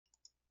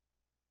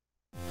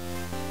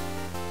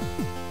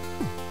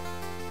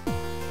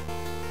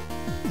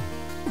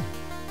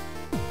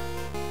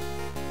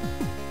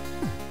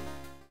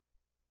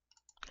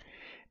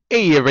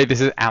Hey everybody,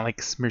 this is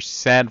Alex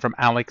Merced from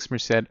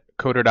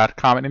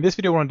alexmercedcoder.com, and in this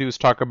video what I want to do is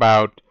talk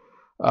about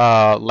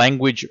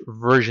language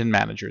version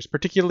managers,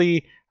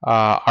 particularly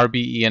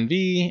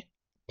rbenv,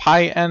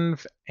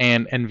 pyenv,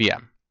 and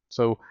nvm.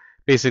 So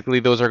basically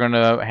those are going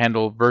to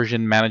handle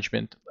version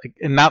management,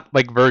 and not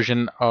like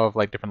version of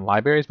like different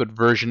libraries, but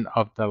version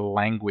of the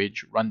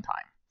language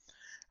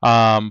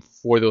runtime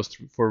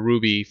for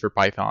Ruby, for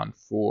Python,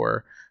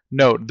 for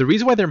Node. The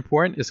reason why they're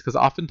important is because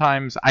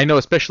oftentimes, I know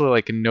especially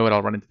like in Node,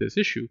 I'll run into this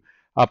issue,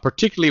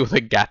 particularly with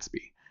like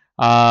Gatsby,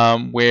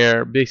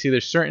 where basically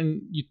there's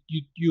certain,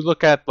 you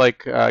look at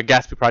like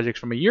Gatsby projects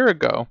from a year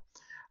ago,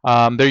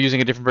 they're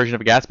using a different version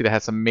of Gatsby that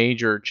has some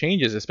major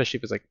changes, especially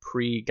if it's like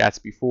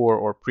pre-Gatsby 4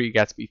 or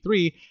pre-Gatsby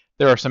 3.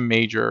 There are some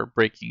major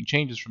breaking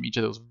changes from each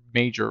of those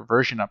major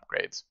version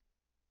upgrades.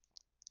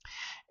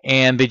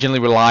 And they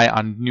generally rely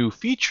on new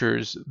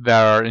features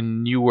that are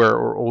in newer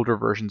or older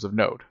versions of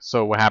Node.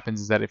 So what happens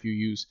is that if you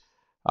use,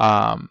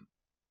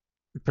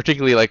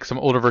 particularly like some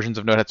older versions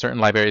of Node had certain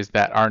libraries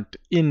that aren't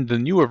in the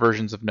newer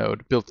versions of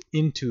Node built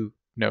into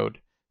Node.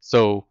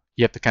 So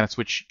you have to kind of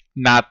switch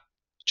not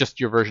just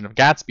your version of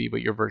Gatsby,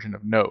 but your version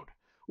of Node.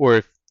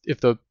 Or if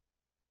the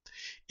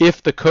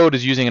code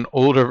is using an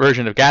older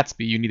version of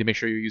Gatsby, you need to make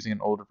sure you're using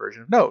an older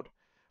version of Node.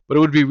 But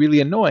it would be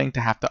really annoying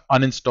to have to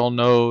uninstall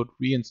Node,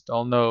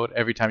 reinstall Node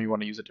every time you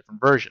want to use a different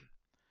version.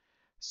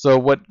 So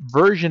what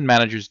version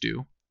managers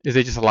do is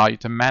they just allow you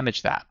to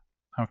manage that.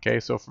 Okay,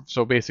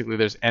 so basically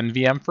there's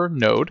nvm for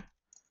Node.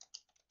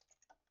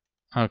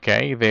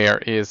 Okay, there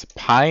is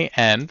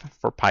pyenv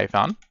for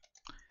Python.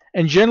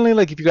 And generally,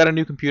 like if you got a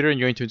new computer and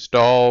you're going to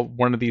install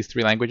one of these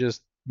three languages,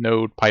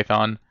 Node,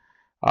 Python,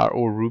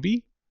 or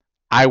Ruby,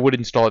 I would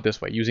install it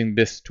this way, using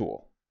this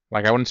tool.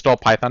 Like I would install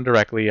Python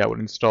directly, I would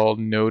install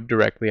Node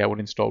directly, I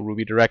would install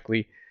Ruby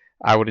directly.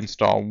 I would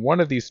install one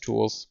of these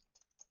tools.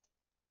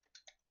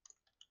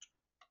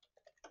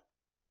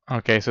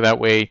 Okay, so that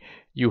way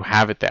you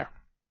have it there.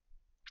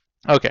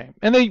 Okay,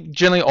 and they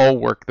generally all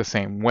work the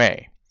same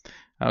way.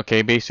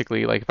 Okay,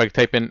 basically, like if I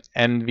type in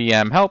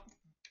nvm help,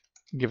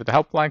 give it the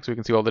help flag so we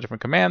can see all the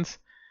different commands.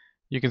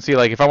 You can see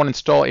like if I want to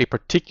install a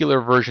particular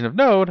version of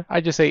Node,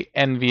 I just say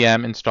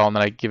nvm install and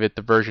then I give it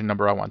the version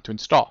number I want to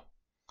install.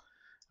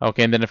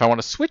 Okay, and then if I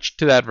want to switch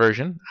to that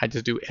version, I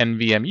just do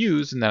nvm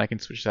use and then I can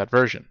switch to that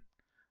version.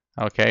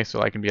 Okay, so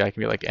I can be like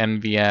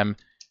nvm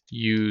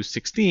use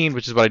 16,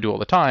 which is what I do all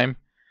the time,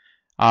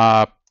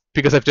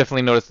 because I've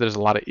definitely noticed there's a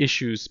lot of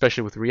issues,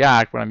 especially with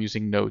React when I'm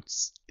using Node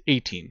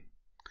 18.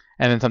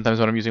 And then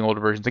sometimes when I'm using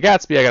older versions of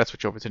Gatsby, I got to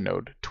switch over to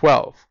Node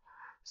 12.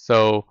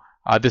 So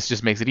this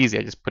just makes it easy.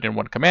 I just put in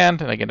one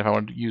command, and again, if I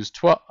want to use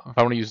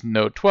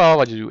Node 12,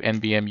 I just do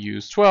nvm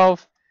use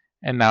 12,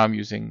 and now I'm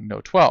using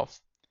Node 12.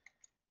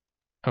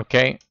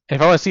 Okay, and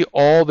if I want to see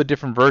all the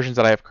different versions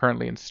that I have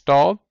currently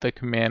installed, the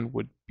command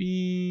would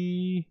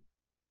be,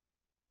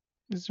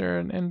 is there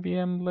an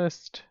nvm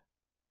list?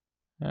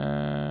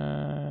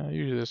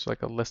 Usually there's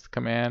like a list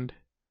command.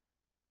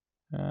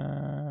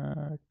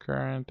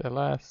 Current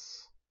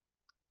ls.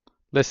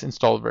 List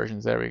installed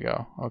versions, there we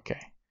go.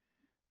 Okay,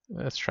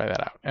 let's try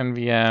that out.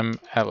 nvm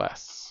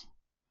ls.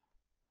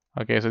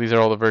 Okay, so these are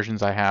all the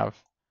versions I have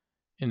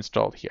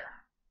installed here.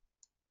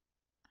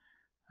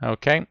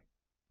 Okay.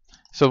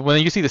 So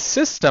when you see the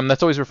system,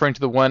 that's always referring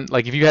to the one,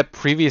 like if you had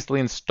previously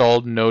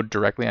installed Node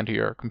directly onto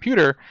your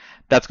computer,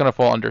 that's going to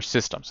fall under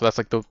system. So that's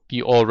like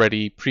the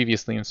already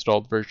previously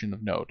installed version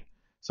of Node.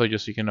 So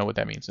just so you can know what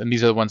that means. And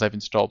these are the ones I've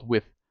installed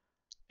with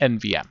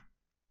nvm.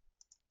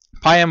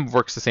 Pyenv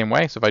works the same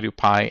way. So if I do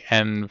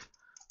pyenv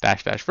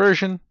 --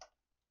 version,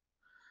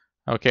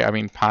 okay, I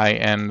mean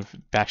pyenv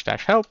 --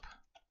 help.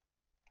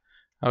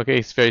 Okay,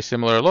 it's very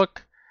similar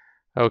look.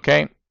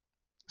 Okay.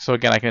 So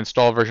again, I can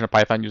install a version of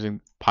Python using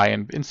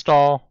pyenv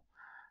install.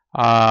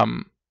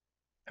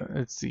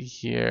 Let's see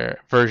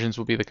here. Versions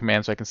will be the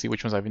command so I can see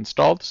which ones I've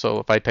installed. So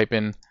if I type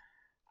in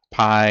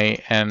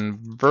pyenv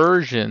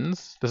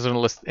versions, this is going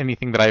to list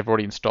anything that I've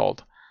already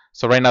installed.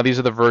 So right now, these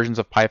are the versions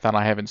of Python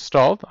I have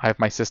installed. I have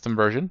my system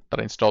version that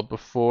I installed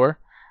before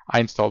I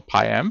installed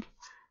pyenv.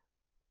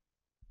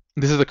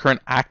 This is the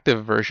current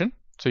active version.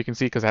 So you can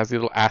see because it has the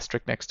little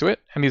asterisk next to it.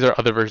 And these are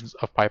other versions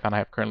of Python I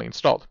have currently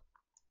installed.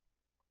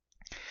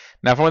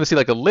 Now, if I want to see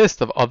like a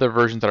list of other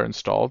versions that are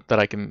installed that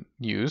I can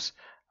use,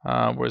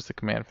 where's the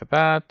command for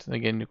that?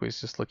 Again, you can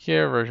just look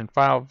here, version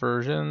file,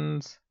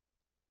 versions,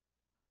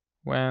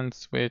 when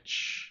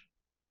switch,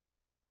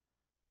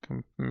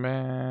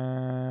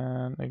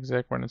 command,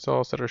 exec, when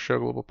install, set or show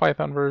global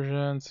Python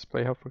versions,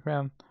 display helpful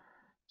command,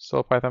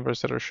 install Python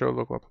version, set or show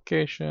local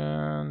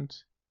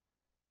applications,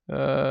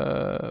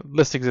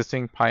 list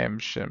existing pyenv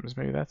shims.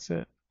 Maybe that's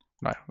it.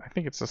 No, I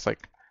think it's just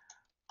like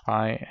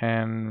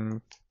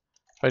pyenv.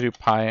 If I do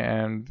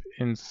pyenv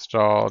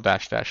install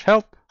 --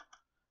 help,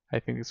 I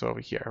think it's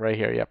over here, right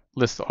here. Yep,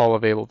 list all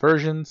available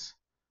versions.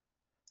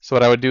 So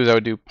what I would do is I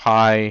would do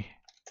pyenv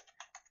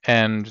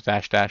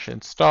 --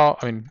 install.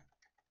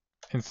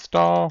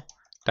 Install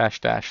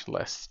 --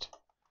 list,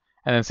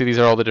 and then see these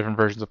are all the different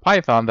versions of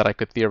Python that I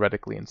could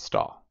theoretically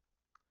install.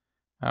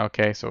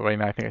 Okay, so right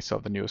now I think I still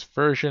have the newest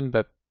version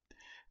that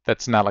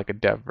that's not like a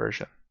dev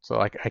version. So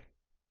like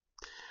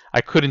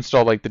I could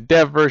install like the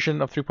dev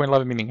version of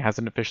 3.11, meaning it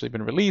hasn't officially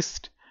been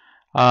released.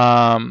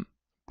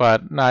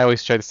 But I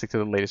always try to stick to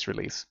the latest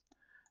release.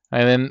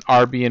 And then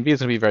rbenv is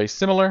going to be very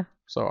similar.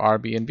 So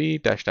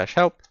rbenv dash dash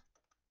help.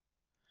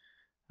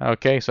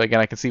 Okay, so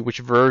again, I can see which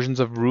versions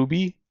of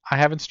Ruby I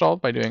have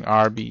installed by doing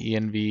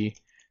rbenv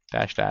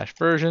dash dash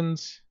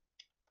versions,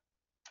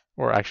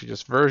 or actually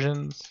just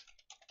versions.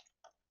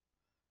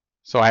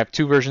 So I have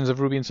 2 versions of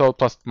Ruby installed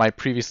plus my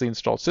previously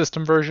installed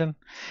system version.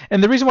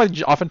 And the reason why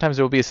oftentimes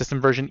there will be a system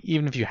version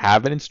even if you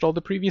haven't installed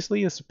it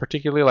previously is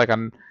particularly like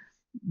on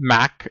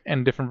Mac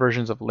and different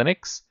versions of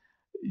Linux,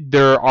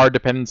 there are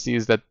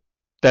dependencies that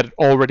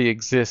already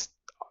exist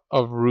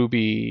of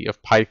Ruby,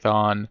 of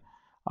Python,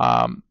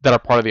 that are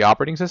part of the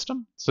operating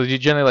system. So you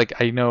generally,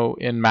 like I know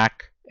in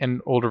Mac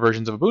and older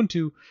versions of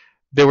Ubuntu,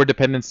 there were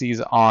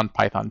dependencies on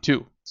Python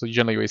 2. So you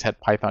generally always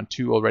had Python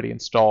 2 already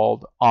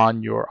installed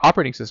on your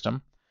operating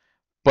system,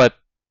 but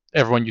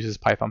everyone uses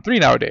Python 3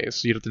 nowadays.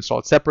 So you have to install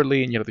it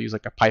separately, and you have to use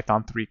like a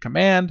Python 3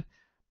 command.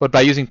 But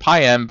by using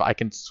pyenv, I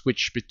can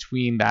switch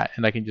between that,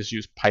 and I can just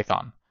use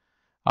Python.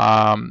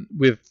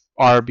 With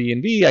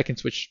rbenv, I can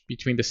switch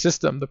between the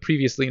system, the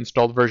previously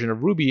installed version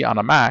of Ruby on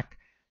a Mac,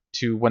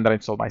 to one that I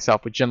installed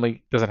myself, which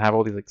generally doesn't have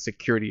all these like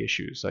security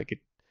issues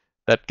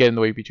that get in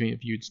the way between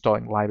you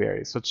installing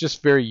libraries. So it's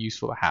just very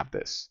useful to have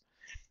this.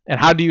 And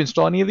how do you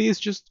install any of these?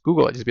 Just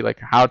Google it. Just be like,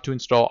 how to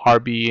install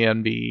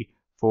rbenv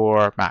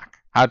for Mac,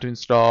 how to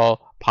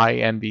install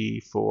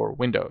pyenv for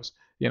Windows,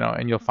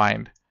 and you'll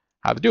find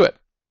how to do it.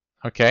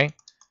 Okay,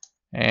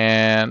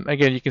 and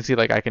again, you can see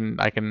like I can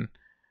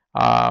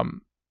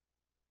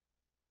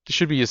it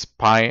should be just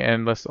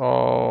pyenv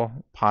all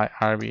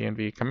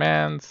rbenv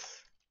commands,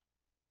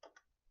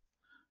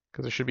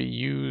 because it should be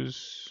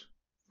use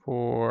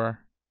for.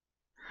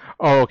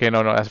 Oh, okay,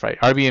 no, that's right.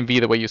 rbenv,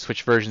 the way you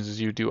switch versions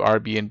is you do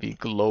rbenv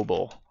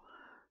global.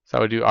 So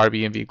I would do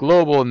rbenv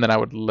global, and then I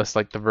would list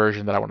like the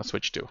version that I want to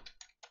switch to.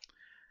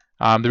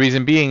 The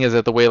reason being is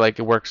that the way like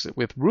it works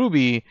with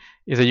Ruby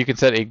is that you can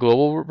set a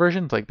global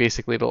version. Like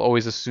basically, it'll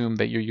always assume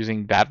that you're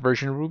using that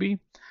version of Ruby.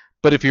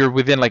 But if you're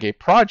within like a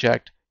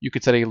project, you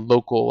could set a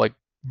local like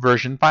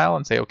version file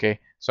and say, okay,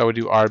 so I would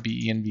do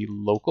rbenv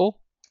local,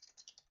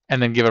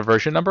 and then give a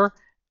version number,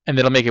 and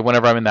it'll make it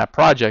whenever I'm in that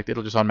project,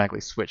 it'll just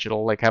automatically switch.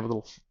 It'll like have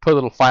put a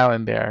little file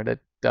in there that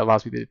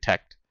allows me to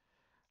detect.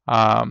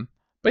 But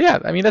yeah,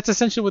 I mean that's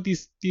essentially what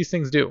these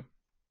things do.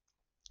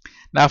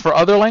 Now for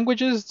other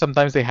languages,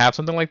 sometimes they have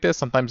something like this.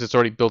 Sometimes it's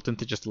already built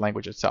into just the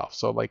language itself.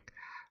 So like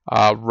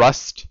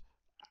Rust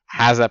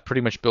has that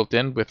pretty much built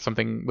in with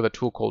a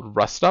tool called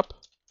rustup.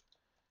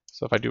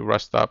 So if I do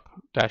rustup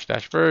dash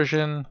dash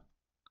version,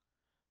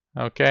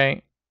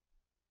 okay,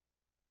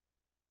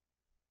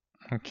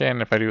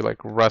 and if I do like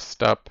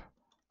rustup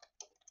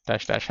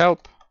dash dash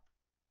help,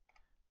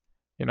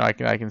 I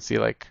can see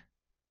like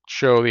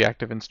show the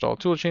active install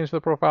toolchains for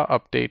the profile,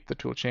 update the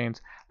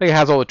toolchains. Like it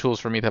has all the tools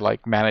for me to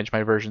like manage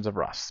my versions of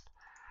Rust.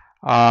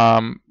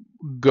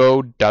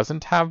 Go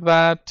doesn't have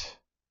that.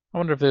 I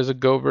wonder if there's a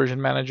Go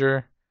version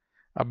manager.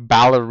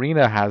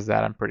 Ballerina has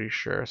that, I'm pretty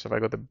sure. So if I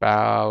go to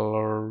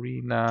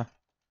Ballerina,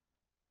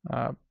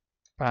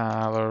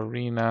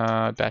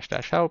 Ballerina dash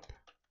dash help,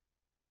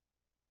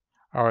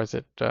 or is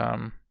it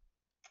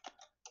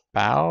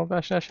Bal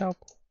dash dash help?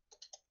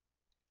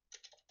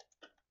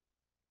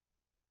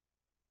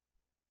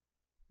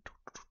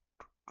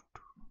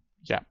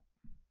 Yeah.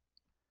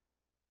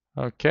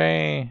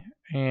 Okay,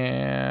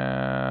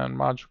 and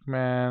module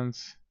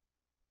commands.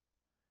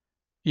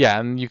 Yeah,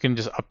 and you can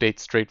just update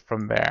straight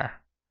from there.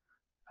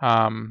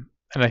 And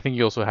I think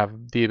you also have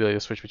the ability to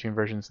switch between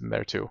versions in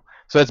there too.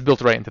 So that's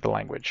built right into the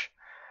language.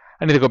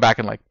 I need to go back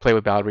and like play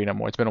with Ballerina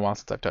more. It's been a while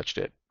since I've touched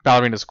it.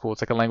 Ballerina is cool.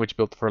 It's like a language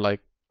built for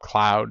like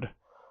cloud,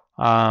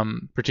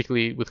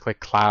 particularly with like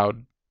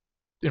cloud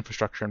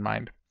infrastructure in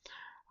mind.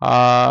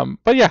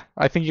 But yeah,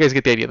 I think you guys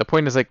get the idea. The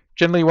point is like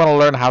generally you want to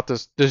learn how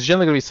to. There's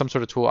generally going to be some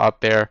sort of tool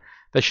out there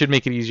that should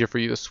make it easier for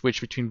you to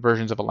switch between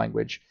versions of a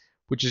language,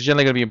 which is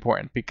generally going to be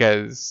important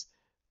because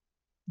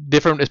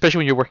especially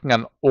when you're working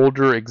on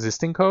older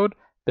existing code,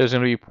 there's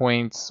going to be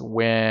points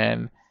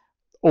when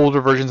older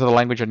versions of the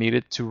language are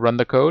needed to run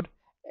the code.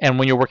 And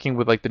when you're working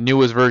with like the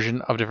newest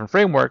version of different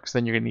frameworks,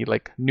 then you're going to need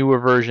like newer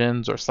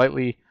versions or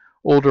slightly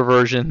older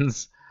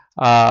versions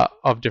of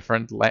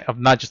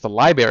not just the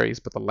libraries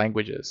but the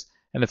languages.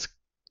 And this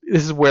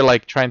is where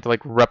like trying to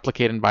like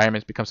replicate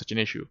environments becomes such an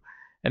issue.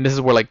 And this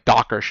is where like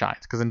Docker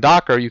shines, because in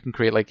Docker you can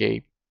create like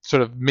a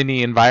sort of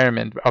mini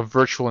environment, a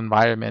virtual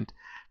environment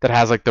that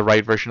has like the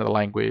right version of the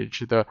language,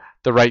 the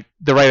right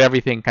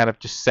everything kind of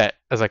just set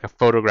as like a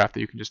photograph that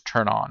you can just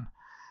turn on.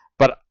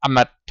 But I'm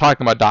not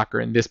talking about Docker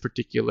in this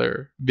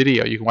particular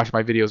video. You can watch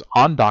my videos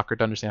on Docker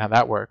to understand how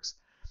that works.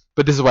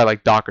 But this is why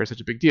like Docker is such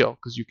a big deal,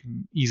 because you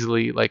can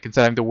easily like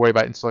instead of having to worry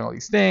about installing all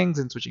these things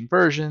and switching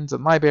versions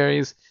and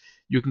libraries,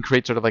 you can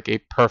create sort of like a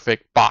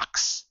perfect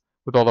box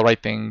with all the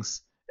right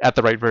things at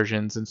the right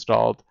versions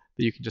installed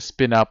that you can just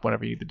spin up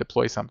whenever you need to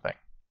deploy something.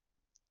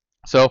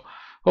 So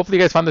Hopefully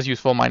you guys found this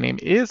useful. My name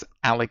is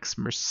Alex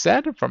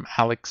Merced from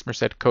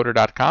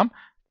alexmercedcoder.com.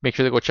 Make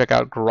sure to go check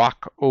out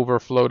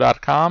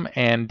grokoverflow.com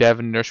and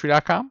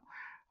devnursery.com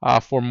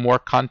for more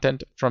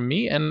content from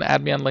me, and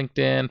add me on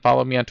LinkedIn,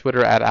 follow me on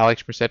Twitter at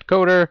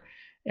alexmercedcoder,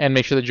 and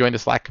make sure to join the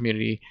Slack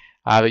community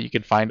that you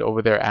can find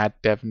over there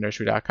at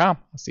devnursery.com.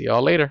 I'll see you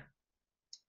all later.